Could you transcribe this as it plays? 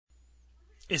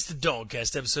It's the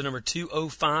DawgCast, episode number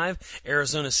 205.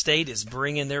 Arizona State is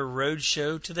bringing their road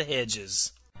show to the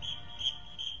Hedges.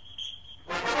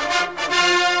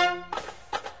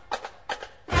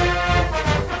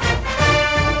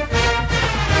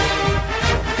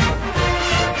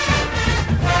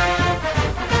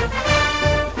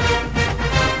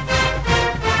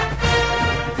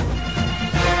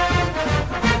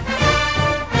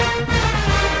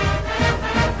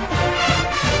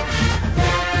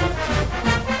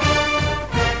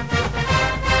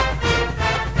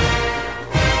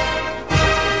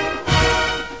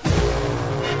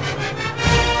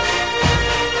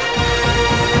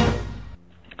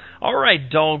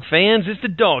 Dog fans, it's the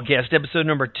DawgCast, episode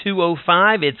number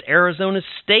 205. It's Arizona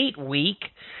State week,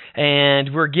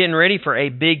 and we're getting ready for a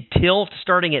big tilt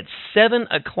starting at 7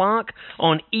 o'clock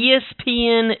on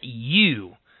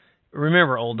ESPNU.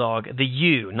 Remember, old dog, the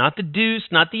U, not the deuce,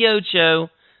 not the Ocho,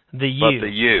 the U. But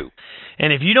the U.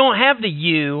 And if you don't have the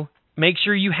U, make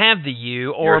sure you have the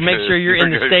U, or make sure you're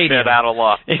in the stadium. Shit out of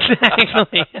luck.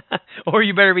 Exactly. Or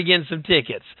you better be getting some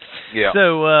tickets. Yeah.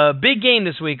 So, big game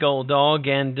this week, old dog,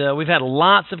 and we've had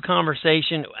lots of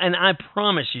conversation, and I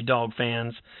promise you, dog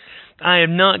fans, I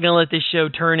am not going to let this show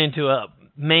turn into a,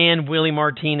 man, Willie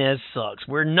Martinez sucks.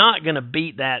 We're not going to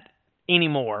beat that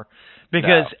anymore,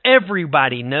 because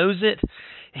everybody knows it.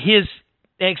 His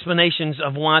explanations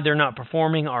of why they're not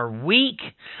performing are weak.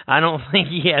 I don't think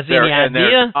he has any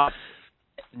idea.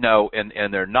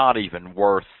 And they're not even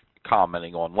worth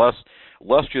commenting on.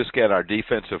 Let's just get our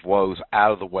defensive woes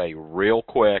out of the way real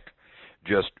quick.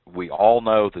 We all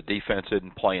know the defense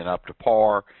isn't playing up to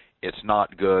par. It's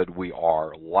not good. We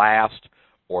are last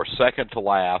or second to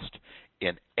last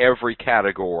in every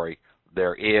category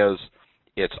there is.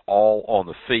 It's all on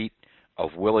the feet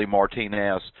of Willie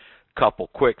Martinez. Couple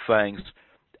quick things.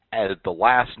 At the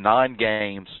last 9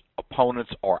 games,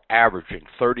 opponents are averaging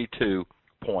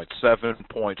 32.7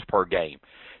 points per game.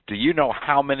 Do you know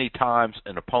how many times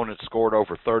an opponent scored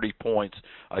over 30 points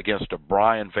against a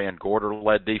Brian Van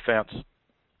Gorder-led defense?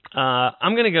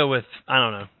 I'm going to go with,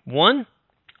 1?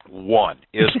 1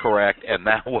 is correct, and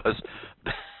that was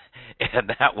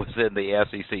in the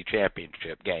SEC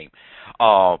championship game.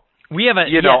 We have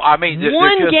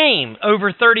one game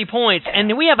over 30 points, and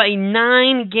then we have a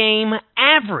 9-game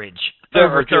average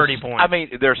over 30 points.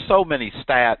 There's so many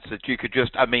stats that you could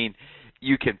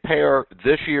you can pair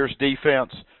this year's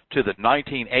defense to the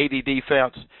 1980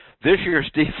 defense. This year's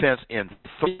defense in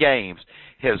 3 games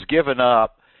has given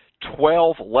up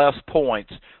 12 less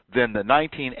points than the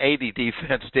 1980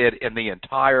 defense did in the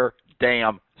entire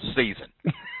damn season.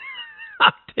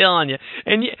 I'm telling you.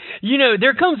 And,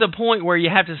 there comes a point where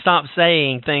you have to stop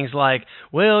saying things like,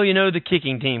 well, the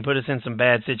kicking team put us in some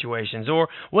bad situations. Or,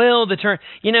 well,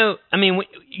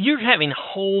 you're having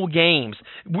whole games.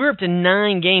 We're up to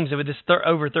 9 games with this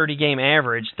over 30-game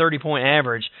average, 30-point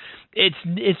average.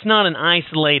 It's not an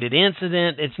isolated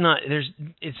incident. It's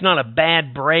not a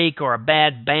bad break or a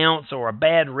bad bounce or a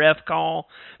bad ref call.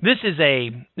 This is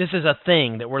a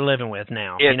thing that we're living with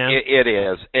now. It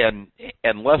is, and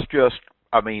let's just.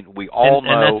 We all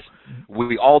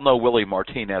know Willie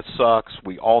Martinez sucks.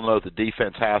 We all know the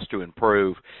defense has to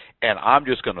improve, and I'm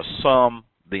just going to sum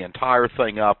the entire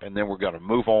thing up, and then we're going to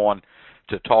move on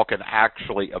to talking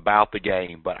actually about the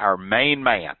game. But our main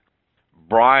man,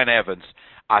 Brian Evans,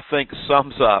 I think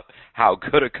sums up how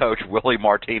good a coach Willie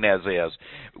Martinez is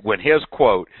when his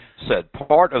quote said,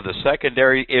 part of the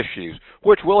secondary issues,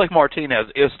 which Willie Martinez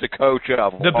is the coach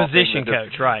of. The position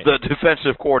coach, right. The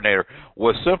defensive coordinator,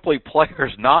 was simply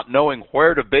players not knowing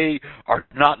where to be or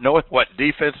not knowing what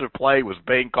defensive play was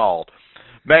being called.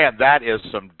 Man, that is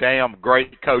some damn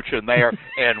great coaching there,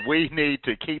 and we need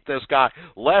to keep this guy.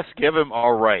 Let's give him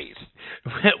a raise.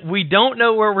 We don't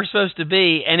know where we're supposed to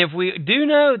be, and if we do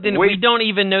know, then we don't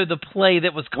even know the play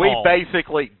that was called. We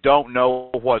basically don't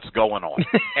know what's going on,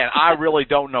 and I really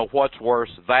don't know what's worse,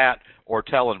 that or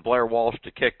telling Blair Walsh to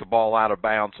kick the ball out of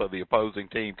bounds so the opposing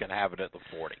team can have it at the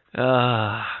 40.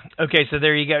 Okay, so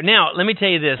there you go. Now, let me tell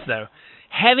you this, though.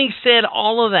 Having said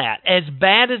all of that, as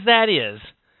bad as that is,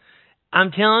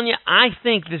 I'm telling you, I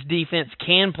think this defense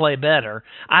can play better.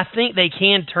 I think they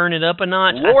can turn it up a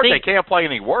notch. Lord, they can't play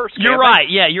any worse. You're right.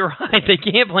 Yeah, you're right. They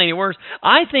can't play any worse.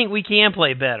 I think we can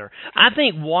play better. I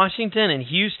think Washington and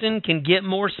Houston can get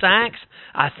more sacks.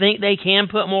 I think they can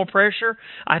put more pressure.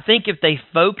 I think if they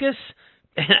focus,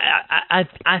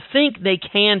 I think they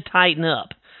can tighten up.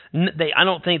 I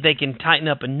don't think they can tighten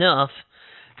up enough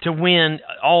to win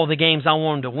all the games I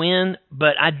want them to win,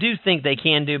 but I do think they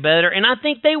can do better, and I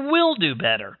think they will do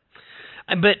better.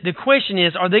 But the question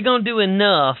is, are they going to do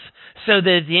enough so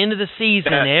that at the end of the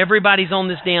season, everybody's on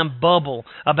this damn bubble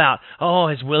about, oh,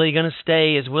 is Willie going to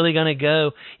stay? Is Willie going to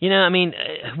go? You know, I mean,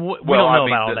 we don't know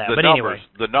about all that. But anyway.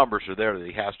 The numbers are there that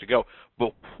he has to go.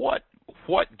 But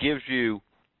what gives you,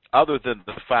 other than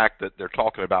the fact that they're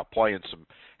talking about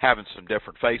having some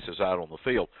different faces out on the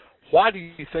field, why do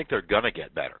you think they're going to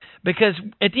get better? Because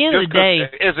at the end of the day...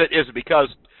 Is it because,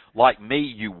 like me,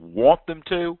 you want them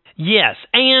to? Yes,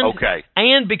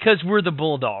 and because we're the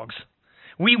Bulldogs.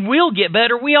 We will get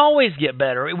better. We always get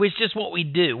better. It was just what we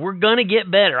do. We're going to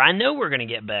get better. I know we're going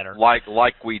to get better. Like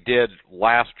we did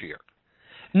last year.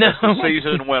 No. As the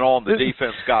season went on, the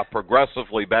defense got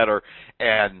progressively better,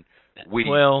 and we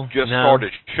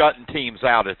started shutting teams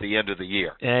out at the end of the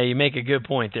year. Yeah, you make a good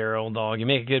point there, old dog. You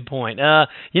make a good point.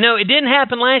 You know, it didn't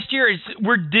happen last year.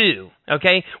 We're due,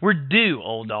 okay? We're due,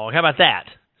 old dog. How about that?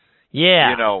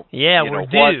 Yeah. We're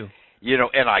due. You know,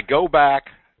 and I go back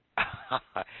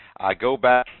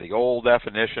to the old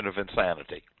definition of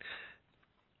insanity.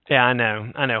 Yeah, I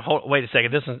know. Wait a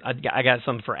second. This one, I got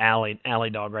something for Allie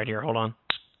Dog right here. Hold on.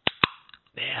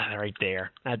 Yeah, right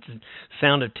there. That's the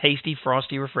sound of tasty,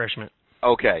 frosty refreshment.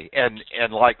 Okay, and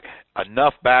like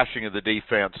enough bashing of the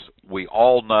defense, we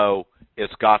all know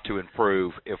it's got to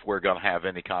improve if we're going to have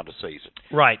any kind of season.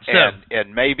 Right. So,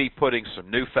 and maybe putting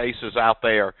some new faces out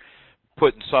there,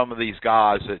 putting some of these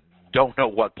guys that don't know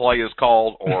what play is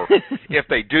called, or if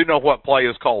they do know what play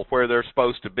is called, where they're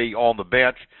supposed to be on the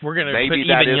bench. We're going to put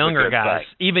even younger guys,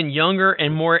 even younger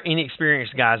and more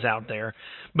inexperienced guys out there.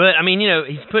 But, I mean, you know,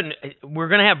 we're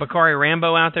going to have Bakari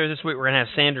Rambo out there this week. We're going to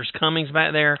have Sanders Cummings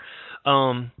back there.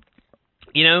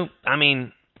 You know, I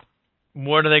mean,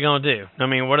 what are they going to do? I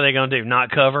mean, what are they going to do?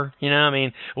 Not cover? You know, I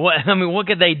mean, what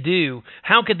could they do?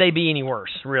 How could they be any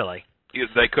worse, really?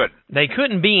 They couldn't. They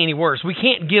couldn't be any worse. We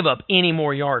can't give up any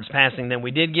more yards passing than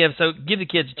we did give, so give the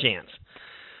kids a chance.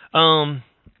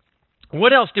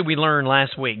 What else did we learn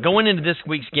last week? Going into this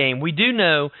week's game, we do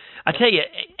know, I tell you,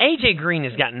 A.J. Green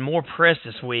has gotten more press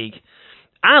this week.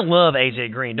 I love A.J.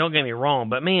 Green, don't get me wrong,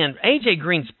 but man, A.J.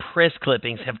 Green's press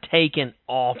clippings have taken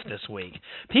off this week.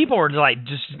 People are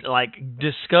just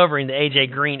discovering that A.J.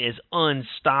 Green is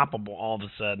unstoppable all of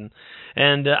a sudden.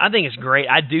 And I think it's great.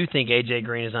 I do think A.J.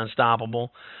 Green is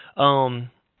unstoppable.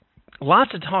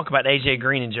 Lots of talk about A.J.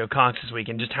 Green and Joe Cox this week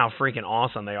and just how freaking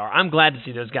awesome they are. I'm glad to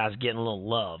see those guys getting a little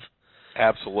love.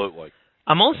 Absolutely.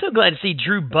 I'm also glad to see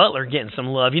Drew Butler getting some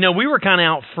love. You know, we were kind of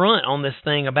out front on this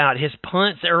thing about his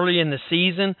punts early in the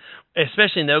season,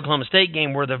 especially in the Oklahoma State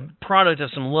game, were the product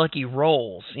of some lucky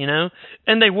rolls, you know?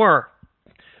 And they were.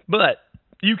 But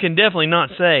you can definitely not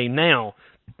say now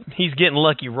he's getting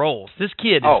lucky rolls. This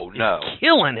kid is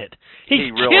killing it.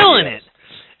 He's really killing it.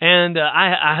 And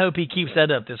I hope he keeps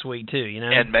that up this week, too, you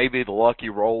know? And maybe the lucky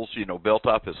rolls, you know, built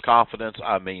up his confidence.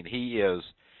 I mean,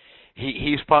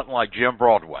 he's punting like Jim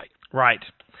Broadway. Right.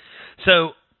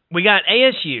 So we got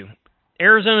ASU,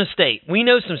 Arizona State. We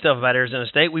know some stuff about Arizona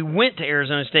State. We went to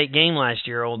Arizona State game last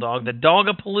year, old dog. The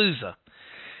Dogapalooza,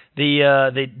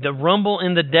 the Rumble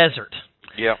in the Desert.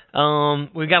 Yeah.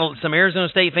 We've got some Arizona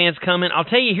State fans coming. I'll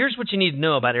tell you, here's what you need to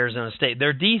know about Arizona State.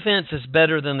 Their defense is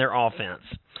better than their offense.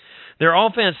 Their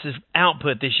offensive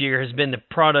output this year has been the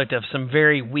product of some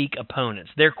very weak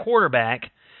opponents. Their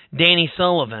quarterback, Danny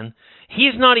Sullivan,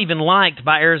 he's not even liked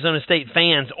by Arizona State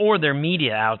fans or their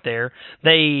media out there.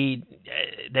 They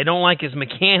don't like his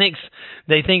mechanics.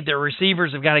 They think their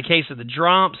receivers have got a case of the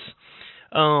drops.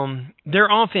 Their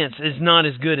offense is not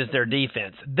as good as their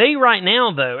defense. They right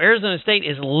now, though, Arizona State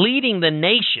is leading the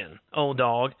nation, old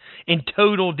dog, in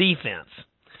total defense.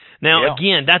 Now,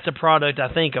 again, that's a product,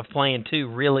 I think, of playing two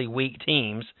really weak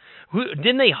teams.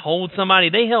 Didn't they hold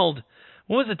somebody?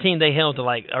 What was the team they held to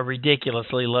like a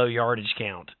ridiculously low yardage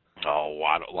count? Oh,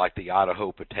 I don't like the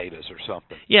Idaho Potatoes or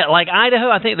something. Yeah, like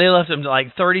Idaho, I think they left them to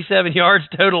like 37 yards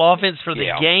total offense for the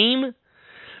game.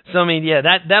 So I mean, yeah,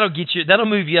 that'll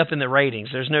move you up in the ratings.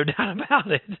 There's no doubt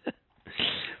about it.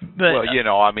 But, well, you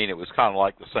know, I mean, it was kind of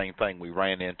like the same thing we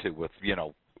ran into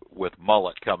with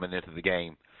Mullet coming into the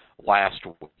game last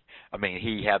week. I mean,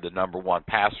 he had the number one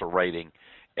passer rating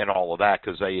and all of that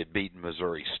because they had beaten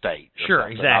Missouri State. Sure,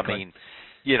 exactly. I mean,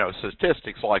 you know,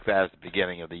 statistics like that at the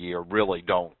beginning of the year really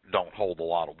don't hold a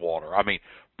lot of water. I mean,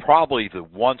 probably the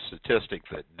one statistic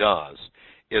that does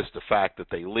is the fact that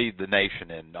they lead the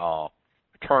nation in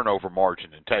turnover margin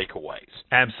and takeaways.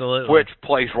 Absolutely. Which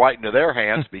plays right into their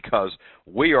hands because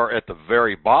we are at the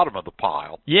very bottom of the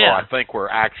pile. Yeah. Or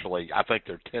I think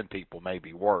they're 10 people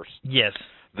maybe worse. Yes.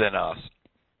 Than us.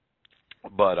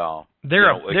 But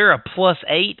they're a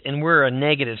 +8 and we're a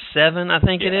 -7, I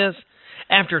think it is.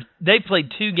 After they played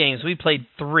 2 games, we played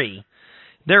 3.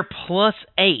 They're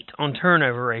 +8 on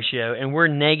turnover ratio, and we're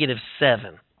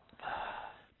 -7.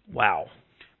 Wow.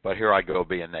 But here I go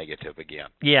being negative again.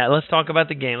 Yeah, let's talk about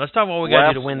the game. Let's talk about what we got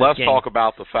to do to win this game. Let's talk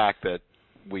about the fact that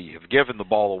we have given the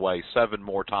ball away 7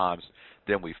 more times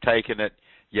than we've taken it,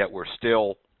 yet we're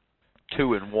still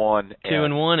 2-1.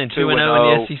 2-1 and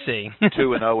 2-0 in the SEC.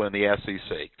 2-0 in the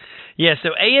SEC. Yeah, so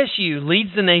ASU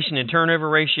leads the nation in turnover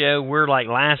ratio. We're like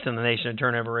last in the nation in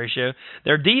turnover ratio.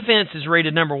 Their defense is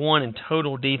rated number 1 in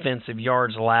total defensive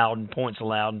yards allowed and points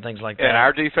allowed and things like that. And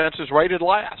our defense is rated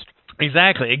last.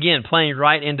 Exactly. Again, playing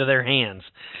right into their hands.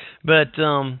 But,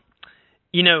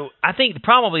 you know, I think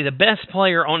probably the best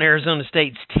player on Arizona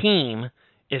State's team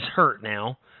is hurt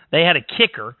now. They had a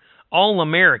kicker,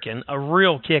 All-American, a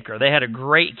real kicker. They had a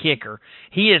great kicker.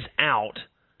 He is out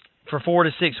for 4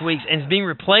 to 6 weeks and is being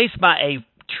replaced by a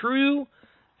true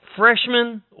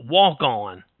freshman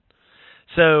walk-on.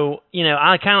 So, you know,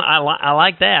 I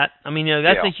like that. I mean, you know,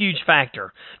 that's a huge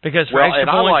factor because for extra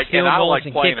points, field goals,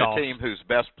 and playing kickoffs. a team whose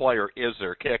best player is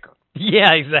their kicker.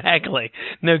 Yeah, exactly.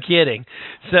 No kidding.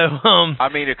 So, I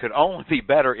mean, it could only be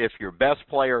better if your best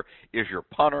player is your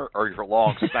punter or your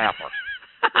long snapper.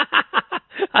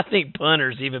 I think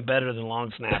punter's even better than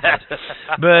long snappers.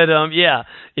 But, yeah,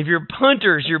 if your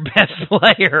punter's your best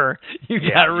player, you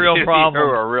got a real problem. You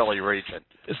are really reaching.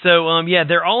 So, yeah,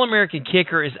 their All-American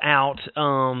kicker is out,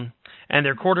 and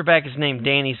their quarterback is named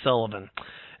Danny Sullivan.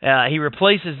 He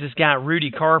replaces this guy,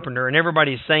 Rudy Carpenter, and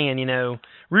everybody's saying, you know,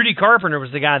 Rudy Carpenter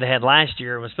was the guy that had last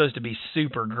year and was supposed to be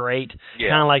super great,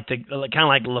 kind of like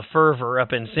LaFerver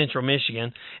up in Central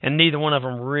Michigan, and neither one of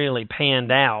them really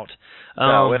panned out.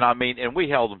 No, and I mean, and we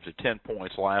held them to 10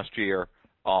 points last year.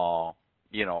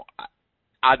 You know,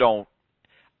 I don't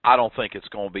think it's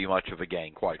going to be much of a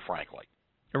game, quite frankly.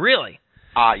 Really?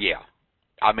 Yeah.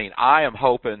 I mean, I am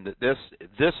hoping that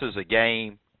this is a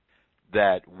game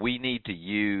that we need to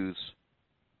use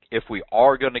if we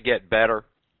are going to get better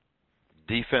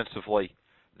defensively.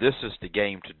 This is the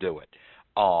game to do it.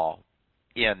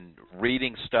 In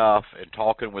reading stuff and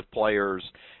talking with players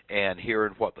and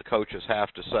hearing what the coaches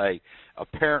have to say,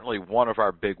 apparently one of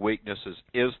our big weaknesses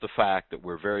is the fact that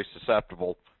we're very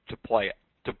susceptible to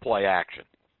play action.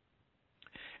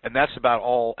 And that's about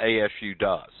all ASU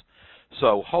does.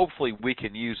 So hopefully we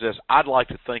can use this. I'd like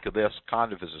to think of this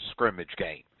kind of as a scrimmage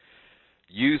game.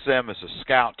 Use them as a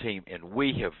scout team, and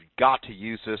we have got to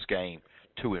use this game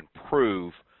to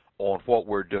improve on what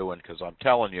we're doing, because I'm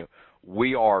telling you,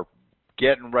 we are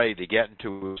getting ready to get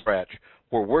into a stretch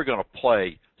where we're going to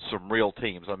play some real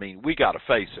teams. I mean, we got to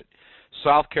face it.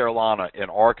 South Carolina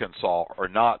and Arkansas are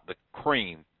not the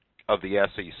cream of the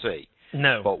SEC.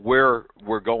 No. But we're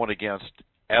going against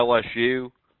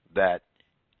LSU that,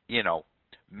 you know,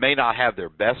 may not have their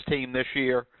best team this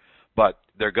year, but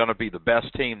they're going to be the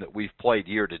best team that we've played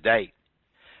year to date.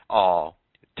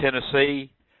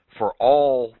 Tennessee, for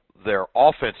all their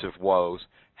offensive woes,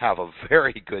 have a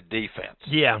very good defense.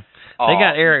 Yeah. They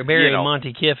got Eric Berry and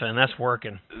Monty Kiffin. That's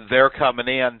working. They're coming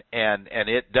in, and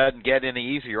it doesn't get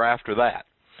any easier after that.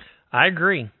 I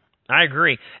agree.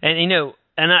 And, you know,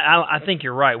 and I think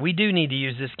you're right. We do need to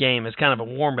use this game as kind of a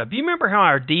warm-up. You remember how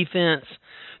our defense,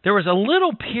 there was a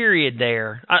little period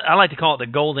there, I like to call it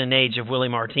the golden age of Willie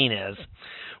Martinez,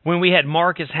 when we had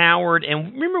Marcus Howard,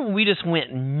 and remember when we just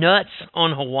went nuts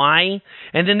on Hawaii?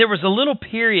 And then there was a little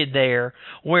period there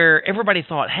where everybody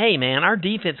thought, hey, man, our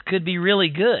defense could be really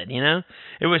good, you know?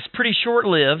 It was pretty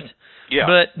short-lived,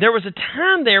 but there was a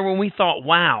time there when we thought,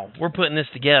 wow, we're putting this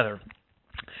together.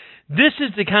 This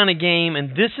is the kind of game,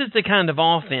 and this is the kind of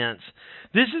offense.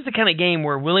 This is the kind of game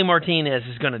where Willie Martinez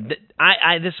is going to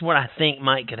 – this is what I think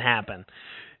could happen.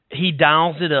 He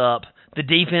dials it up. The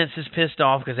defense is pissed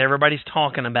off because everybody's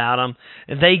talking about them.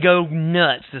 They go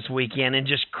nuts this weekend and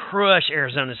just crush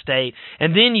Arizona State.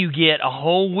 And then you get a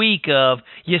whole week of,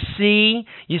 you see,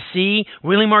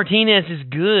 Willie Martinez is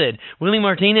good. Willie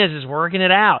Martinez is working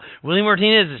it out. Willie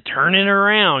Martinez is turning it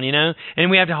around, you know.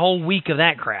 And we have a whole week of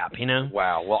that crap, you know.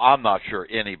 Wow. Well, I'm not sure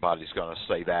anybody's going to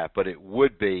say that, but it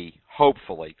would be,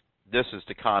 hopefully, this is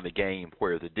the kind of game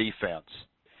where the defense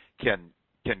can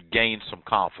gain some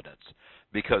confidence,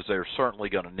 because they're certainly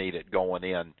going to need it going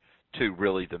in to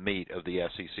really the meat of the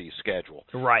SEC schedule.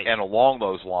 Right. And along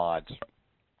those lines,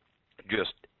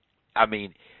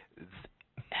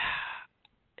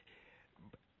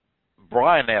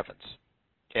 Brian Evans,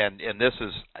 and this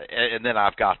is, and then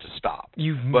I've got to stop.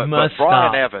 But Brian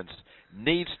stop. Evans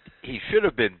he should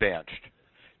have been benched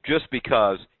just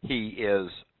because he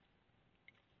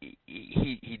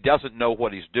doesn't know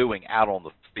what he's doing out on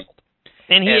the field.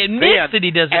 And he admits that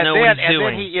he doesn't know what he's doing.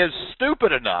 And then he is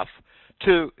stupid enough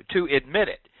to admit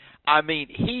it. I mean,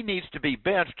 he needs to be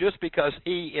benched just because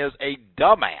he is a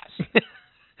dumbass.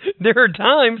 There are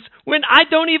times when I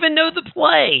don't even know the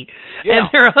play. Yeah. And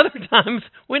there are other times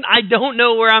when I don't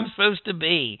know where I'm supposed to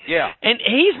be. Yeah. And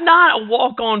he's not a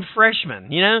walk-on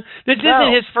freshman, you know? This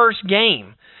isn't his first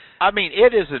game. I mean,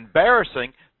 it is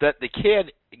embarrassing that the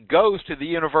kid goes to the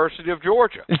University of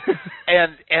Georgia.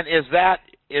 and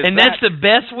that's the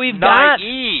best we've got?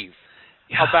 Naive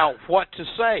about what to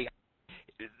say.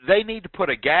 They need to put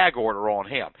a gag order on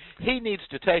him. He needs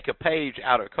to take a page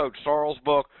out of Coach Sarle's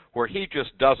book where he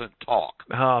just doesn't talk.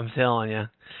 Oh, I'm telling you.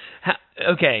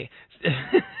 Okay.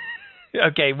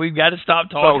 Okay, we've got to stop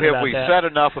talking about that. So have we said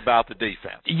enough about the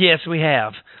defense? Yes, we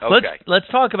have. Okay. Let's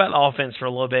talk about the offense for a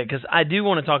little bit, because I do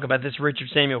want to talk about this Richard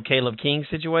Samuel, Caleb King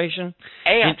situation.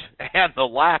 And the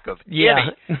lack of any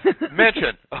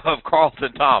mention of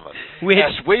Carlton Thomas.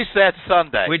 As we said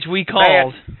Sunday. Which we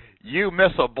called. Man, you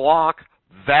miss a block,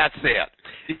 that's it.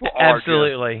 You are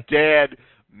Absolutely. just dead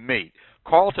meat.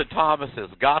 Carlton Thomas has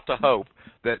got to hope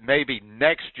that maybe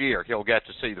next year he'll get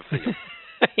to see the field.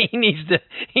 He needs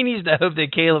to hope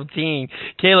that Caleb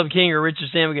King or Richard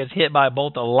Samuel gets hit by a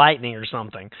bolt of lightning or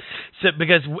something. So,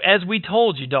 because as we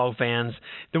told you, Dog fans,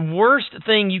 the worst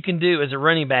thing you can do as a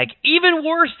running back, even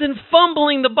worse than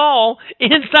fumbling the ball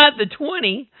inside the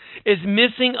 20, is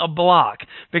missing a block.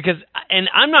 And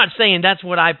I'm not saying that's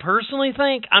what I personally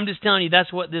think. I'm just telling you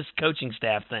that's what this coaching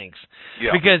staff thinks. Yeah.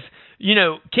 Because, you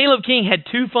know, Caleb King had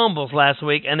 2 fumbles last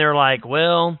week, and they're like,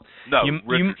 well... No,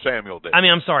 Richard Samuel did. I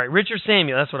mean, I'm sorry. Richard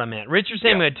Samuel, that's what I meant. Richard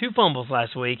Samuel had 2 fumbles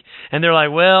last week, and they're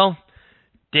like, well,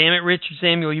 damn it, Richard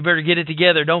Samuel, you better get it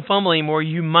together. Don't fumble anymore.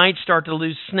 You might start to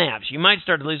lose snaps. You might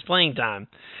start to lose playing time.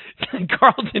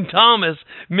 Carlton Thomas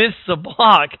missed the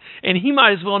block, and he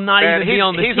might as well not even be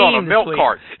on the team this week. He's on a milk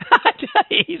carton.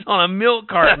 He's on a milk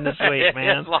carton this week,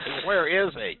 man. It's like, where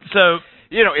is he? So,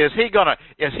 you know, is he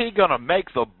gonna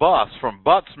make the bus from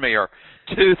Buttsmere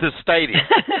to the stadium?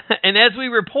 And as we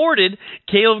reported,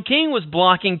 Caleb King was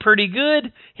blocking pretty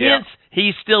good. Hence,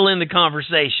 he's still in the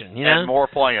conversation. You know? And more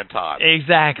playing time.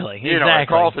 Exactly. You know, and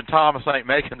Carlton Thomas ain't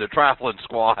making the traveling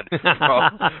squad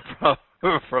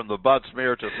from the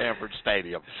Buttsmere to Sanford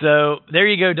Stadium. So there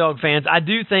you go, Dog fans. I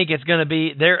do think it's going to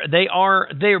be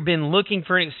they've been looking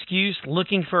for an excuse,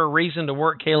 looking for a reason to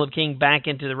work Caleb King back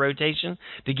into the rotation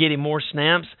to get him more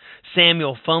snaps.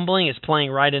 Samuel fumbling is playing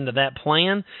right into that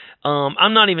plan.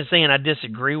 I'm not even saying I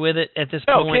disagree with it at this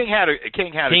point. No, King had a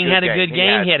good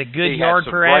game. He had a good yard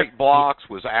per average. Great blocks,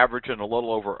 was averaging a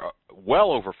little over,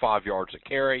 well over 5 yards a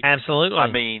carry. Absolutely. I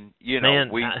mean, you know,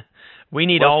 we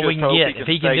need all we can get. If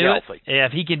he can do healthy.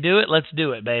 if he can do it, let's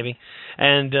do it, baby.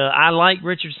 And I like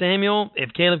Richard Samuel.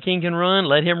 If Caleb King can run,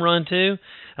 let him run too.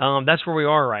 That's where we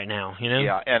are right now, you know.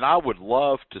 Yeah, and I would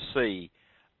love to see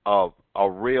a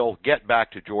real get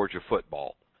back to Georgia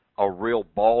football, a real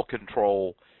ball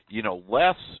control. You know,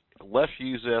 let's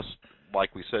use this,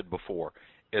 like we said before,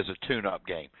 as a tune-up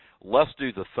game. Let's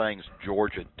do the things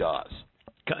Georgia does.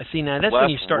 See, now that's when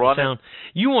you start to sound,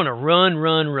 you want to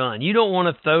run. You don't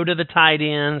want to throw to the tight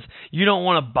ends. You don't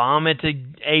want to bomb it to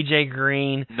A.J.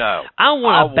 Green. No. I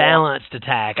want a balanced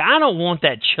attack. I don't want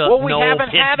that Chuck Noll,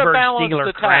 Pittsburgh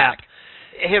Steeler crap.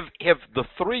 Have the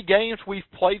 3 games we've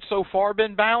played so far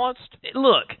been balanced?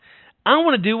 Look, I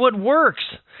want to do what works.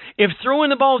 If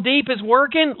throwing the ball deep is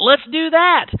working, let's do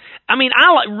that. I mean,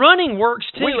 running works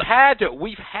too.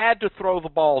 We've had to throw the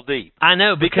ball deep. I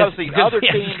know because the other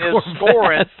team is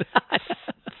scoring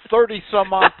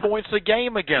 30-some-odd points a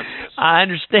game against us. I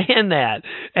understand that,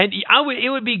 and it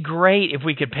would be great if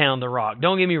we could pound the rock.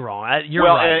 Don't get me wrong. You're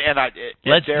right.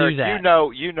 Let's Derek, do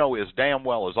that. You know as damn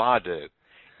well as I do,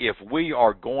 if we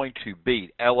are going to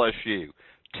beat LSU,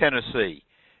 Tennessee,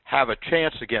 have a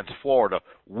chance against Florida,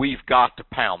 we've got to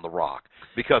pound the rock.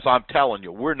 Because I'm telling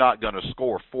you, we're not going to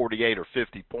score 48 or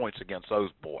 50 points against those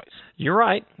boys. You're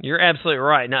right. You're absolutely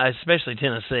right. Now, especially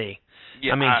Tennessee.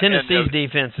 Yeah, I mean, Tennessee's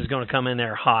defense is going to come in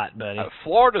there hot, buddy.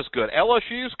 Florida's good.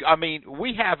 LSU's, I mean,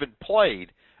 we haven't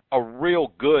played a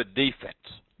real good defense.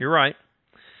 You're right.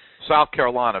 South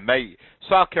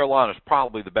Carolina's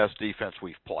probably the best defense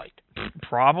we've played.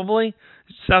 Probably.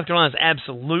 South Carolina's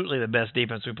absolutely the best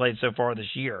defense we've played so far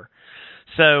this year.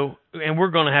 So, and we're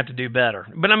going to have to do better.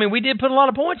 But, I mean, we did put a lot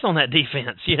of points on that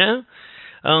defense, you know.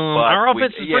 Our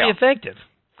offense is pretty effective.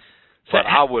 So, but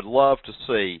I would love to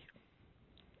see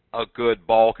a good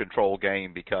ball control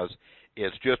game because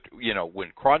it's just, you know,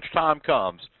 when crunch time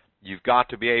comes, you've got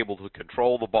to be able to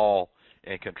control the ball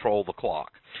and control the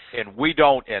clock. And we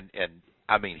don't, and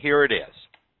I mean, here it is.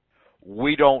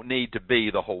 We don't need to be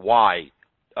the Hawaii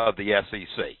of the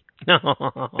SEC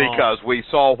because we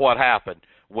saw what happened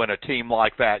when a team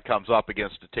like that comes up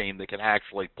against a team that can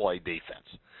actually play defense.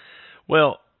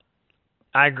 Well,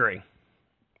 I agree.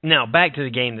 Now, back to the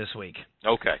game this week.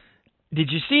 Okay. Did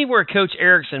you see where Coach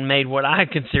Erickson made what I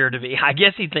consider to be, I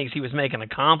guess he thinks he was making a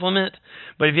compliment,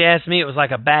 but if you ask me, it was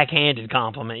like a backhanded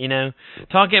compliment,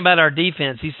 Talking about our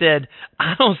defense, he said,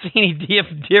 I don't see any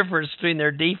difference between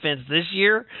their defense this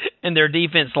year and their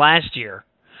defense last year.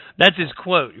 That's his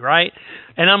quote, right?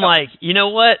 And I'm like, you know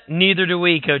what? Neither do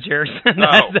we, Coach Erickson.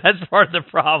 No. That's part of the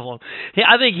problem.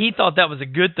 I think he thought that was a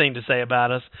good thing to say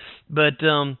about us. But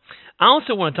I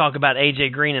also want to talk about A.J.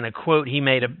 Green and a quote he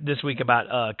made this week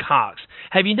about Cox.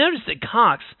 Have you noticed that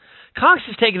Cox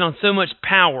has taken on so much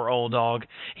power, old dog?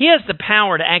 He has the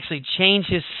power to actually change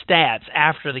his stats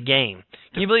after the game.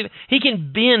 Can you believe it? He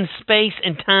can bend space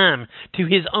and time to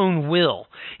his own will.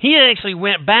 He actually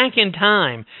went back in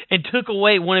time and took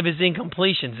away one of his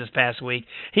incompletions this past week.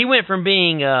 He went from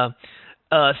being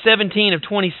 17 of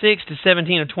 26 to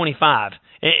 17 of 25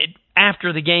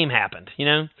 after the game happened,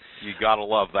 You got to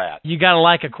love that. You got to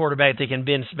like a quarterback that can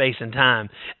bend space and time.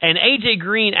 And A.J.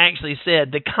 Green actually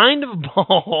said the kind of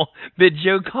ball that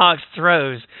Joe Cox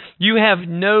throws, you have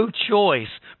no choice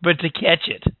but to catch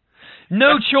it.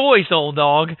 No choice, old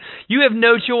dog. You have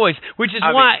no choice, which is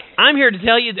why I'm here to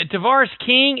tell you that Tavares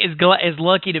King is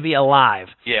lucky to be alive.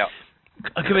 Yeah.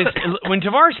 When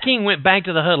Tavares King went back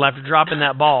to the huddle after dropping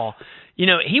that ball, he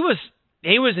was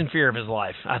in fear of his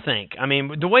life, I think. I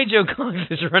mean, the way Joe Cox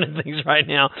is running things right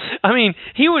now,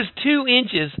 he was 2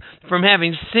 inches from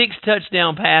having 6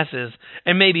 touchdown passes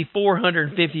and maybe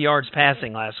 450 yards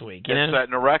passing last week. It's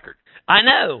setting a record. I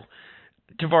know.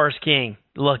 Tavares King,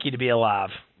 lucky to be alive.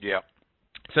 Yeah.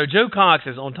 So Joe Cox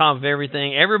is on top of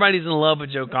everything. Everybody's in love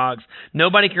with Joe Cox.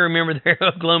 Nobody can remember their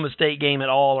Oklahoma State game at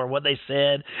all or what they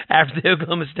said after the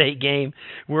Oklahoma State game.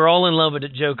 We're all in love with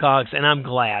Joe Cox, and I'm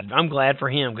glad. I'm glad for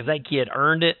him because that kid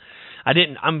earned it.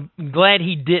 I'm glad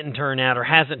he didn't turn out or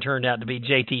hasn't turned out to be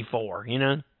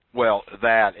JT4, Well,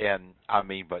 that,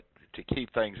 but to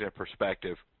keep things in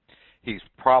perspective, he's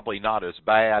probably not as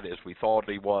bad as we thought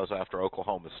he was after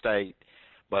Oklahoma State.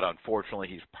 But unfortunately,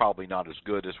 he's probably not as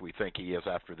good as we think he is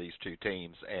after these 2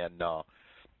 teams, and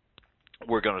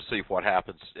we're going to see what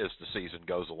happens as the season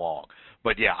goes along.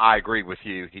 But yeah, I agree with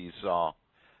you. He's,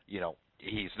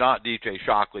 he's not DJ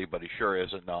Shockley, but he sure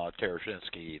isn't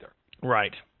Tereshinski either.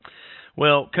 Right.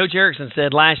 Well, Coach Erickson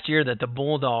said last year that the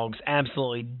Bulldogs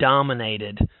absolutely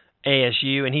dominated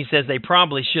ASU, and he says they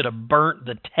probably should have burnt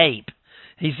the tape.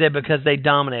 He said because they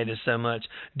dominated so much.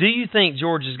 Do you think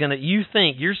George is going to? You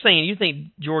think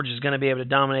George is going to be able to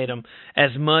dominate them as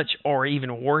much or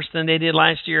even worse than they did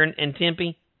last year in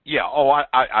Tempe? Yeah. Oh,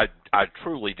 I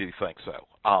truly do think so.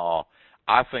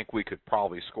 I think we could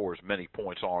probably score as many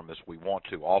points on them as we want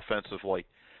to offensively.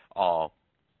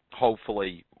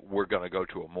 Hopefully, we're going to go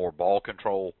to a more ball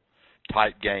control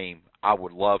type game. I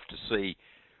would love to see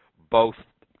both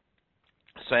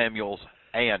Samuels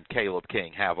and Caleb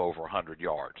King have over 100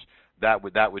 yards. That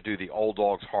would do the old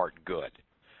dog's heart good.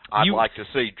 I'd like to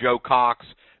see Joe Cox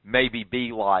maybe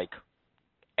be like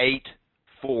 8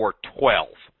 for 12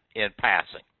 in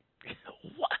passing.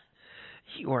 What?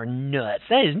 You are nuts.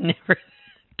 That is never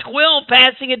 12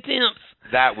 passing attempts.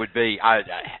 That would be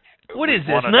what is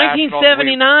this,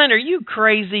 1979? Are you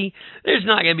crazy? There's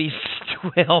not going to be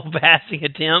 12 passing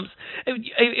attempts.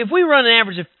 If we run an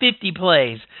average of 50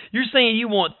 plays, you're saying you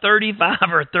want 35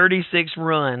 or 36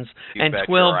 runs and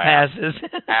 12 passes.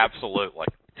 Absolutely.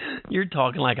 You're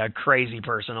talking like a crazy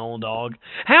person, old dog.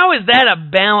 How is that a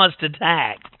balanced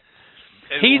attack?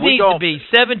 He needs to be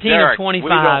 17 Derek, or 25. We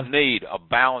don't need a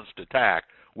balanced attack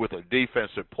with a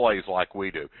defense that plays like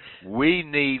we do. We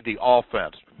need the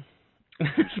offense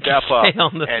to step up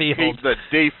on the and field. keep the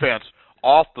defense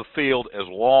off the field as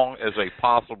long as they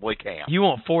possibly can. You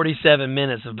want 47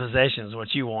 minutes of possession is what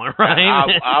you want,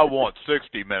 right? I want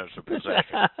 60 minutes of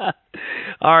possession.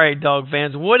 All right, Dog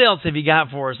fans. What else have you got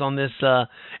for us on this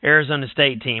Arizona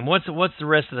State team? What's the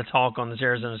rest of the talk on this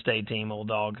Arizona State team, old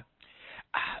dog?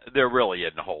 There really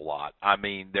isn't a whole lot. I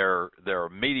mean, they're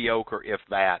mediocre, if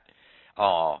that,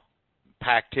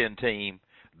 Pac-10 team.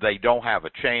 They don't have a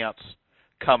chance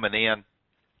coming in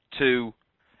to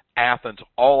Athens.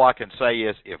 All I can say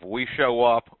is if we show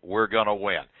up, we're going to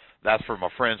win. That's from my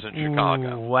friends in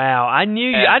Chicago. Ooh, wow. I knew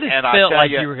you. I just felt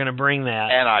like you were going to bring that.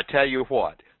 And I tell you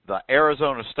what, the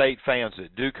Arizona State fans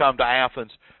that do come to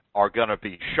Athens are going to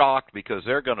be shocked because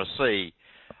they're going to see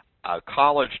a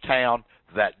college town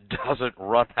that doesn't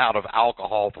run out of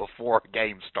alcohol before a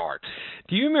game starts.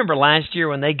 Do you remember last year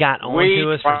when they got on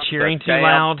to us for cheering too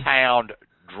loud? We town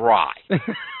dry.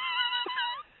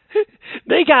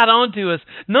 They got onto us,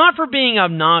 not for being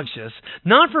obnoxious,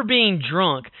 not for being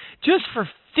drunk, just for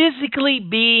physically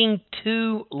being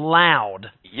too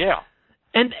loud. Yeah.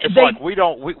 And it's like we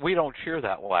don't cheer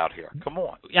that loud here. Come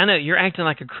on. I know, you're acting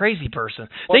like a crazy person.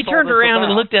 What's they turned around about?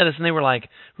 and looked at us and they were like,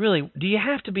 really, do you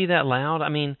have to be that loud? I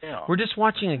mean, yeah. We're just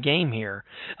watching a game here.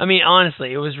 I mean,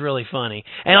 honestly, it was really funny.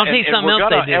 And I'll tell you something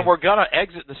else they do. And we're going to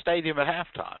exit the stadium at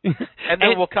halftime. And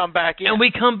then we'll come back in. And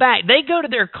we come back. They go to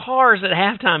their cars at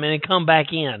halftime and then come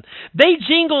back in. They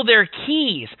jingle their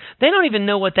keys. They don't even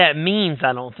know what that means,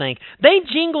 I don't think. They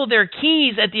jingle their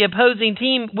keys at the opposing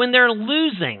team when they're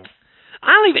losing.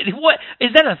 I don't even. What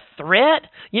is that a threat?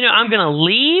 You know, I'm going to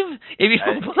leave if you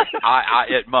don't play.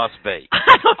 It must be.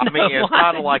 I mean, it's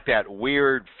kind of like that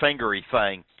weird fingery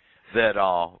thing that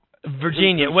West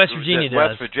Virginia does. West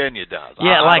Virginia does.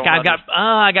 Yeah,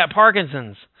 I got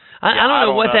Parkinson's. I don't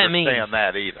know what that means. I don't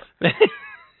understand that either.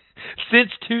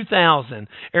 Since 2000,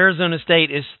 Arizona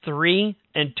State is 3-26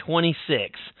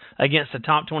 against the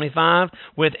top 25,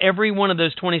 with every one of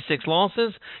those 26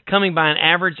 losses coming by an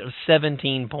average of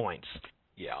 17 points.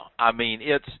 Yeah, I mean,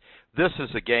 this is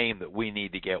a game that we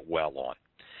need to get well on.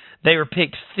 They were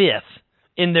picked 5th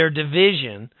in their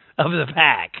division of the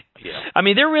pack. Yeah. I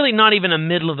mean, they're really not even a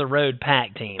middle-of-the-road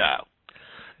pack team. No.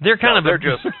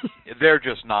 They're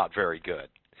just not very good.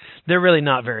 They're really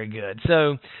not very good.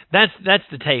 So that's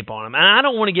the tape on them. And I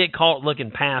don't want to get caught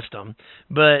looking past them,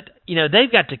 but you know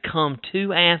they've got to come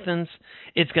to Athens.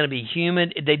 It's going to be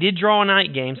humid. They did draw a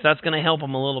night game, so that's going to help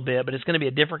them a little bit. But it's going to be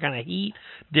a different kind of heat,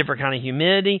 different kind of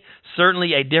humidity,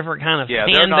 certainly a different kind of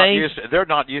fan base. They're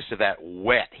not used to that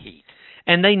wet heat.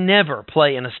 And they never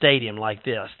play in a stadium like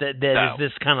this that is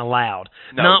this kind of loud.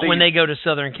 Not when they go to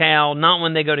Southern Cal, not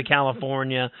when they go to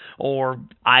California or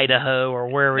Idaho or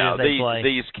wherever it is they play.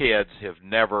 These kids have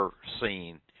never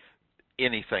seen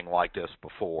anything like this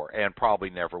before and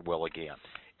probably never will again.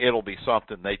 It'll be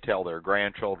something they tell their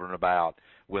grandchildren about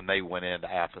when they went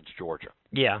into Athens, Georgia.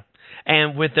 Yeah,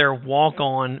 and with their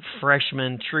walk-on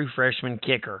true freshman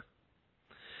kicker.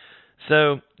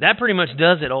 So that pretty much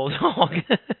does it, old dog.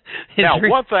 Now,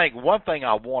 one thing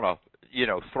I want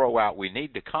to throw out, we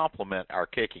need to compliment our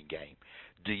kicking game.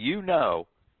 Do you know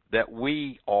that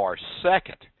we are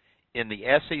second in the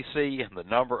SEC in the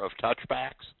number of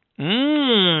touchbacks?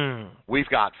 We've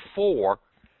got 4.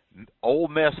 Ole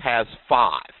Miss has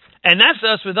 5. And that's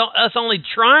us with us only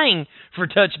trying for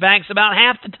touchbacks about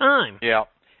half the time. Yeah.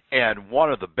 And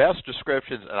one of the best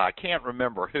descriptions, and I can't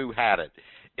remember who had it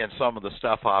in some of the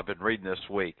stuff I've been reading this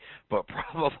week, but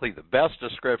probably the best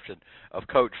description of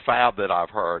Coach Fab that I've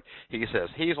heard, he says,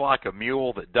 he's like a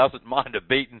mule that doesn't mind a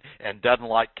beating and doesn't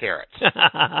like carrots. That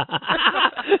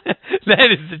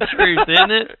is the truth,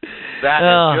 isn't it? That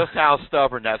is just how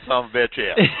stubborn that son of a bitch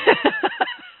is.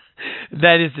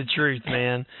 That is the truth,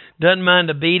 man. Doesn't mind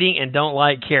a beating and don't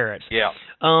like carrots. Yeah.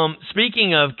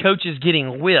 Speaking of coaches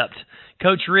getting whipped,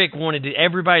 Coach Rick wanted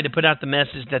everybody to put out the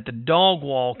message that the dog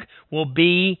walk will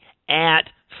be at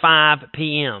 5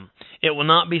 p.m. It will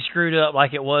not be screwed up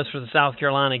like it was for the South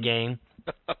Carolina game.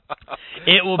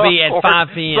 It will be at 5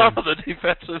 p.m. Some of the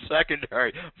defensive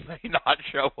secondary may not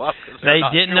show up because they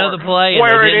didn't know the play.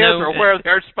 Where it is or where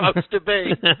they're supposed to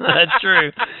be. That's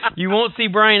true. You won't see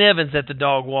Brian Evans at the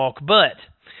dog walk, but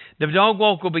the dog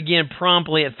walk will begin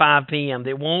promptly at 5 p.m.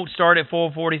 It won't start at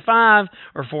 4:45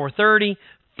 or 4:30.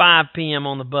 5 p.m.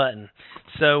 on the button.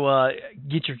 So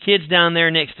get your kids down there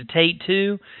next to Tate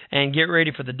 2 and get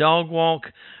ready for the dog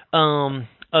walk.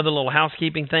 Other little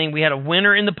housekeeping thing. We had a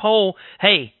winner in the poll.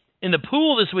 Hey, in the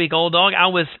pool this week, old dog, I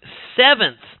was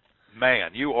 7th.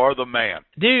 Man, you are the man.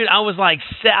 Dude, I was like...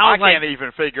 I can't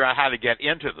even figure out how to get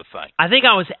into the thing. I think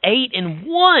I was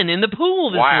 8-1 in the pool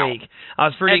this week. I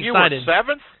was pretty excited. And you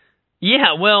were 7th?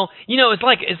 Yeah, well,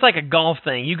 it's like a golf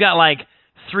thing. You got like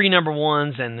 3 number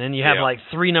 1s, and then you have like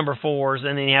 3 number 4s,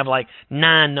 and then you have like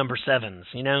 9 number 7s,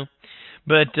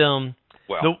 But the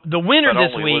winner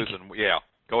this week...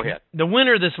 go ahead. The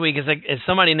winner this week is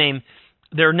somebody named...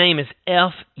 Their name is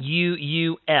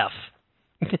F-U-U-F.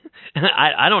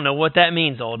 I don't know what that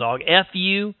means, old dog.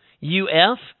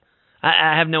 F-U-U-F?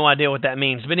 I have no idea what that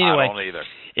means. But anyway... I don't either.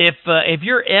 If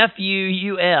you're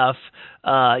F-U-U-F...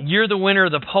 you're the winner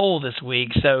of the poll this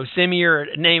week, so send me your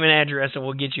name and address, and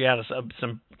we'll get you out of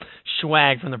some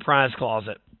swag from the prize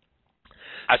closet.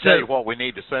 I tell you what, we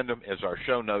need to send them is our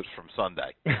show notes from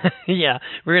Sunday. Yeah,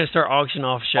 we're going to start auctioning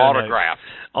off show Autographed.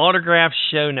 notes. Autographed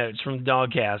show notes from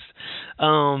DawgCast.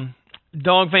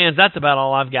 Dog fans, that's about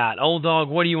all I've got. Old dog,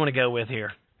 what do you want to go with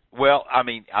here? Well, I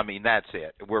mean that's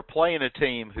it. We're playing a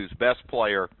team whose best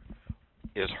player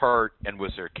is hurt and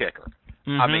was their kicker.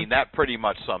 I mean, that pretty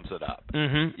much sums it up.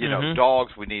 Mm-hmm. You know,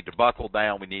 Dawgs, we need to buckle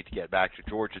down. We need to get back to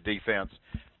Georgia defense.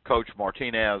 Coach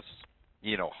Martinez,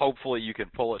 you know, hopefully you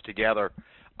can pull it together,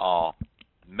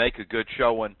 make a good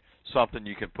showing, something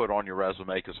you can put on your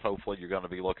resume, because hopefully you're going to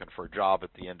be looking for a job at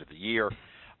the end of the year.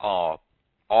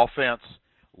 Offense,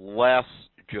 let's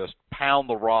just pound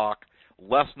the rock.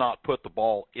 Let's not put the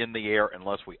ball in the air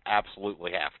unless we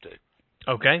absolutely have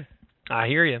to. Okay, I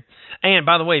hear you. And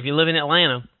by the way, if you live in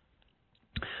Atlanta,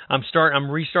 I'm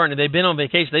restarting. They've been on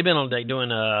vacation. They've been on doing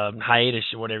hiatus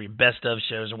or whatever, best of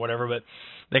shows or whatever. But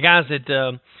the guys at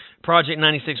Project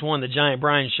 96.1, the Giant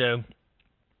Brian Show,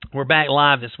 we're back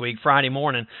live this week, Friday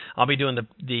morning. I'll be doing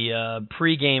the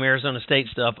pregame Arizona State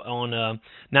stuff on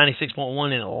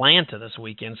 96.1 in Atlanta this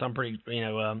weekend. So I'm pretty,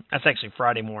 that's actually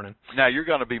Friday morning. Now, you're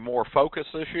going to be more focused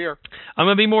this year? I'm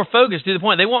going to be more focused, to the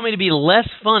point. They want me to be less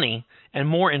funny and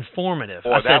more informative.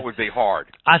 Boy, that would be hard.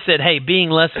 I said, hey, being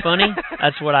less funny,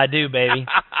 that's what I do, baby.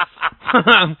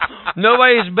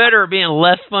 Nobody's better at being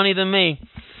less funny than me.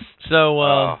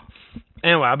 So,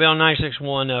 anyway, I'll be on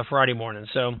 96.1 Friday morning.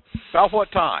 So about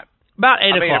what time? About 8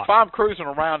 o'clock. I mean, if I'm cruising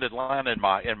around Atlanta in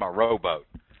my rowboat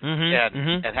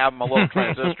and having my little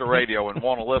transistor radio and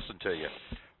want to listen to you,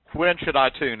 when should I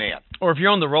tune in? Or if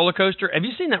you're on the roller coaster, have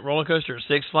you seen that roller coaster at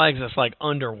Six Flags that's like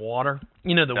underwater?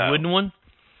 You know, the wooden one?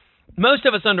 Most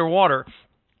of it's underwater,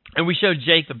 and we showed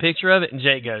Jake the picture of it, and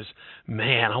Jake goes,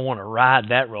 man, I want to ride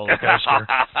that roller coaster.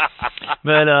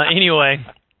 But anyway,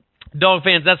 Dog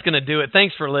fans, that's going to do it.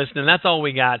 Thanks for listening. That's all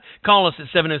we got. Call us at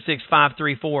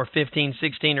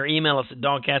 706-534-1516 or email us at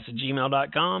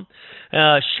dawgcast@gmail.com.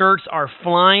 Shirts are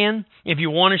flying. If you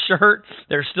want a shirt,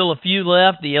 there's still a few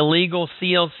left. The illegal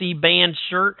CLC banned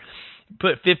shirt.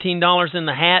 Put $15 in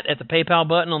the hat at the PayPal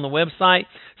button on the website.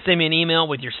 Send me an email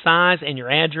with your size and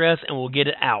your address, and we'll get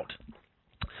it out.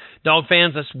 Dog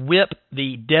fans, let's whip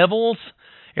the Devils.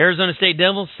 Arizona State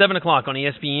Devils, 7 o'clock on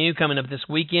ESPNU coming up this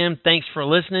weekend. Thanks for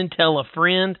listening. Tell a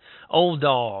friend. Old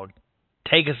Dog,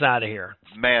 take us out of here.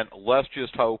 Man, let's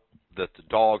just hope that the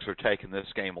Dogs are taking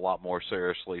this game a lot more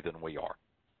seriously than we are.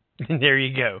 There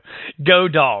you go. Go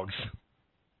Dogs.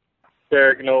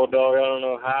 Derek and Old Dog, I don't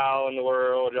know how in the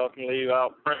world y'all can leave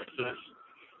out Princess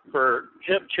for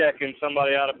hip checking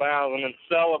somebody out of bounds and then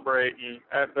celebrating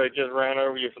after they just ran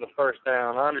over you for the first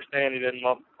down. I understand he didn't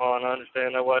muff the punt. I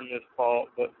understand that wasn't his fault,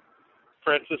 but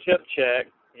Princess hip check,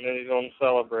 and then he's going to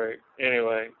celebrate.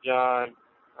 Anyway, John,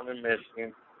 I'm in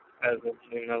Michigan. As of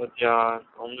another John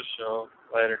on the show.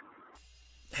 Later.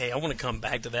 Hey, I want to come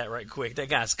back to that right quick. That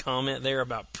guy's comment there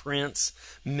about Prince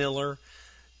Miller,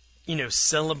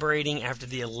 celebrating after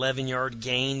the 11-yard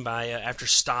gain after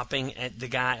stopping at the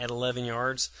guy at 11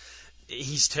 yards.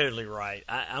 He's totally right.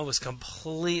 I was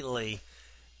completely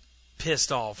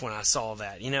pissed off when I saw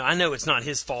that. I know it's not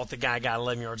his fault the guy got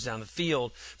 11 yards down the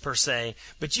field, per se,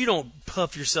 but you don't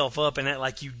puff yourself up and act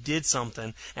like you did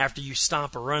something after you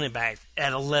stop a running back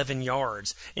at 11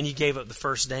 yards and you gave up the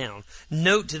first down.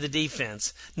 Note to the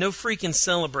defense, no freaking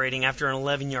celebrating after an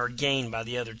 11-yard gain by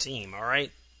the other team, all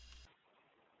right?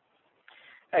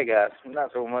 Hey guys,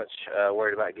 not so much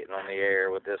worried about getting on the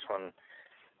air with this one,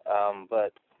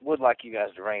 but would like you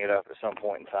guys to bring it up at some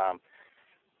point in time.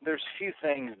 There's a few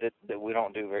things that we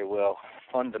don't do very well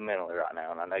fundamentally right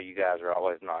now, and I know you guys are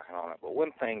always knocking on it, but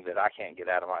one thing that I can't get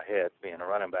out of my head being a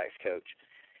running backs coach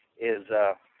is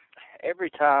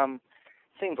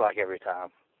seems like every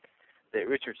time that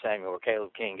Richard Samuel or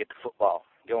Caleb King get the football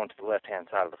going to the left-hand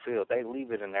side of the field, they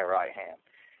leave it in their right hand.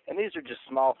 And these are just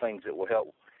small things that will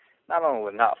help not only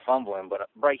with not fumbling, but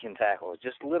breaking tackles,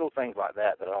 just little things like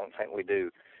that I don't think we do.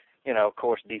 Of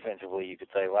course, defensively, you could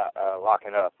say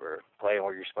locking up or playing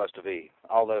where you're supposed to be.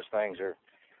 All those things are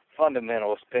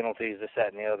fundamentals, penalties, this,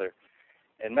 that, and the other.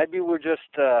 And maybe we're just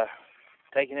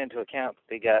taking into account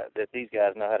that these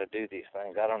guys know how to do these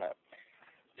things. I don't know.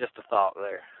 Just a thought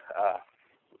there. I'd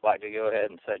like to go ahead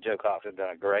and say Joe Cox has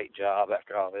done a great job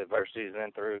after all the adversity he's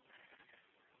been through.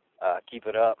 Keep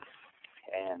it up,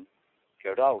 and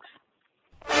go Dogs.